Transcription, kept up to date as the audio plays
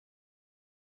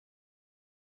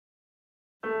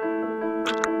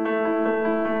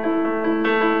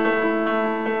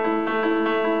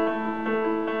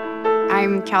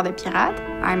I'm Child of Pirate.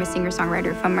 I'm a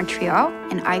singer-songwriter from Montreal,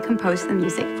 and I compose the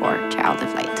music for Child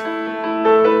of Light.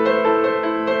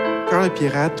 Child of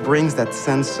Pirate brings that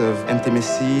sense of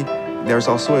intimacy. There's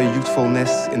also a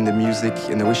youthfulness in the music,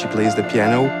 in the way she plays the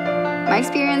piano. My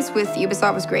experience with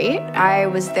Ubisoft was great. I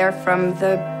was there from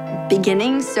the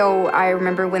beginning, so I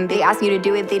remember when they asked me to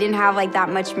do it, they didn't have like that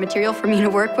much material for me to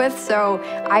work with, so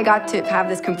I got to have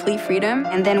this complete freedom.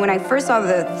 And then when I first saw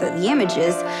the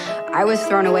images, I was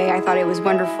thrown away. I thought it was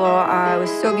wonderful. It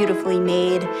was so beautifully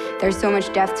made. There's so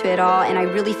much depth to it all, and I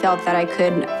really felt that I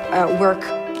could work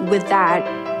with that.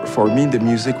 For me, the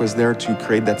music was there to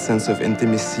create that sense of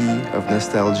intimacy, of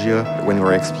nostalgia when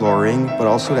we're exploring, but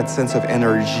also that sense of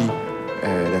energy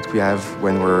that we have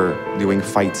when we're doing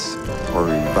fights or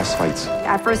boss fights.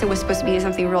 At first, it was supposed to be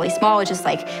something really small, just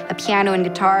like a piano and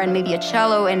guitar and maybe a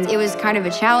cello, and it was kind of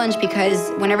a challenge because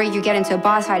whenever you get into a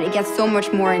boss fight, it gets so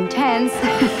much more intense.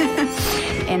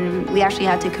 And we actually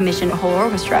had to commission a whole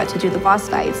orchestra to do the boss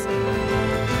fights.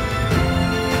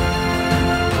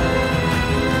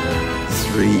 It's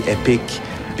really epic,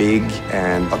 big,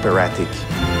 and operatic.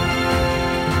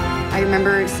 I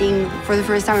remember seeing for the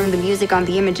first time the music on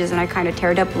the images, and I kind of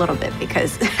teared up a little bit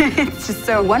because it's just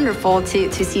so wonderful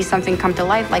to see something come to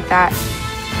life like that.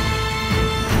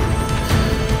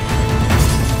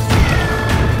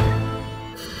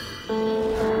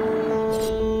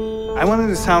 I wanted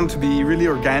the sound to be really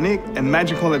organic and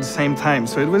magical at the same time,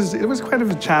 so it was quite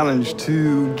of a challenge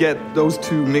to get those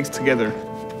two mixed together.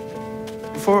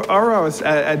 For Aurora,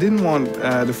 I didn't want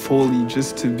the Foley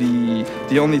just to be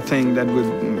the only thing that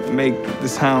would make the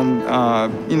sound,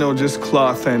 just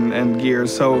cloth and gear.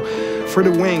 So for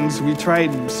the wings, we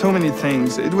tried so many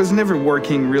things. It was never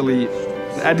working really.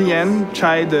 At the end,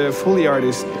 Chai, the Foley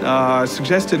artist,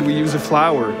 suggested we use a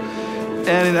flower.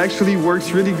 And it actually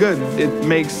works really good. It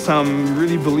makes some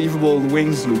really believable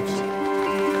wings loops.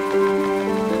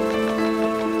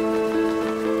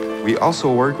 We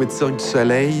also work with Cirque du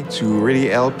Soleil to really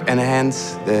help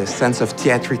enhance the sense of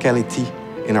theatricality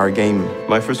in our game.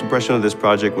 My first impression of this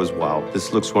project was, wow,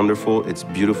 this looks wonderful, it's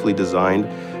beautifully designed.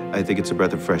 I think it's a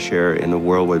breath of fresh air in a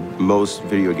world where most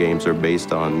video games are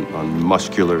based on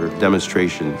muscular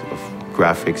demonstrations of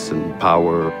graphics and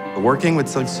power. Working with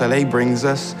Cirque du Soleil brings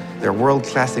us their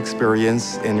world-class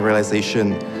experience in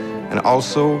realization, and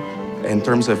also in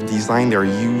terms of design, they're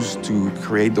used to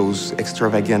create those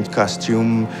extravagant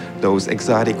costumes, those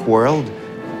exotic world.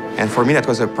 And for me, that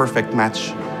was a perfect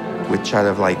match with Child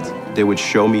of Light. They would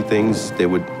show me things, they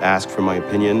would ask for my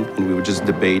opinion, and we would just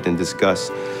debate and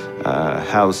discuss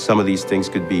how some of these things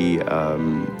could be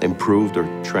improved or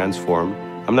transformed.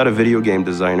 I'm not a video game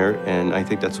designer, and I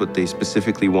think that's what they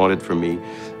specifically wanted from me,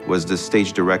 was the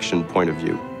stage direction point of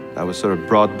view. I was sort of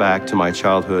brought back to my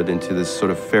childhood into this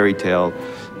sort of fairy tale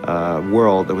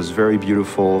world that was very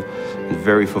beautiful and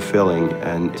very fulfilling.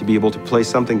 And to be able to play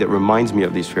something that reminds me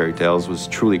of these fairy tales was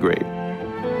truly great.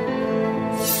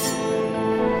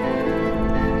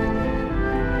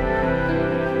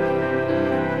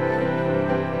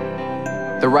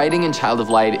 The writing in Child of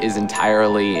Light is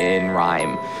entirely in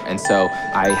rhyme, and so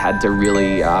I had to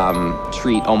really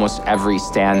treat almost every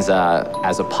stanza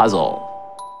as a puzzle.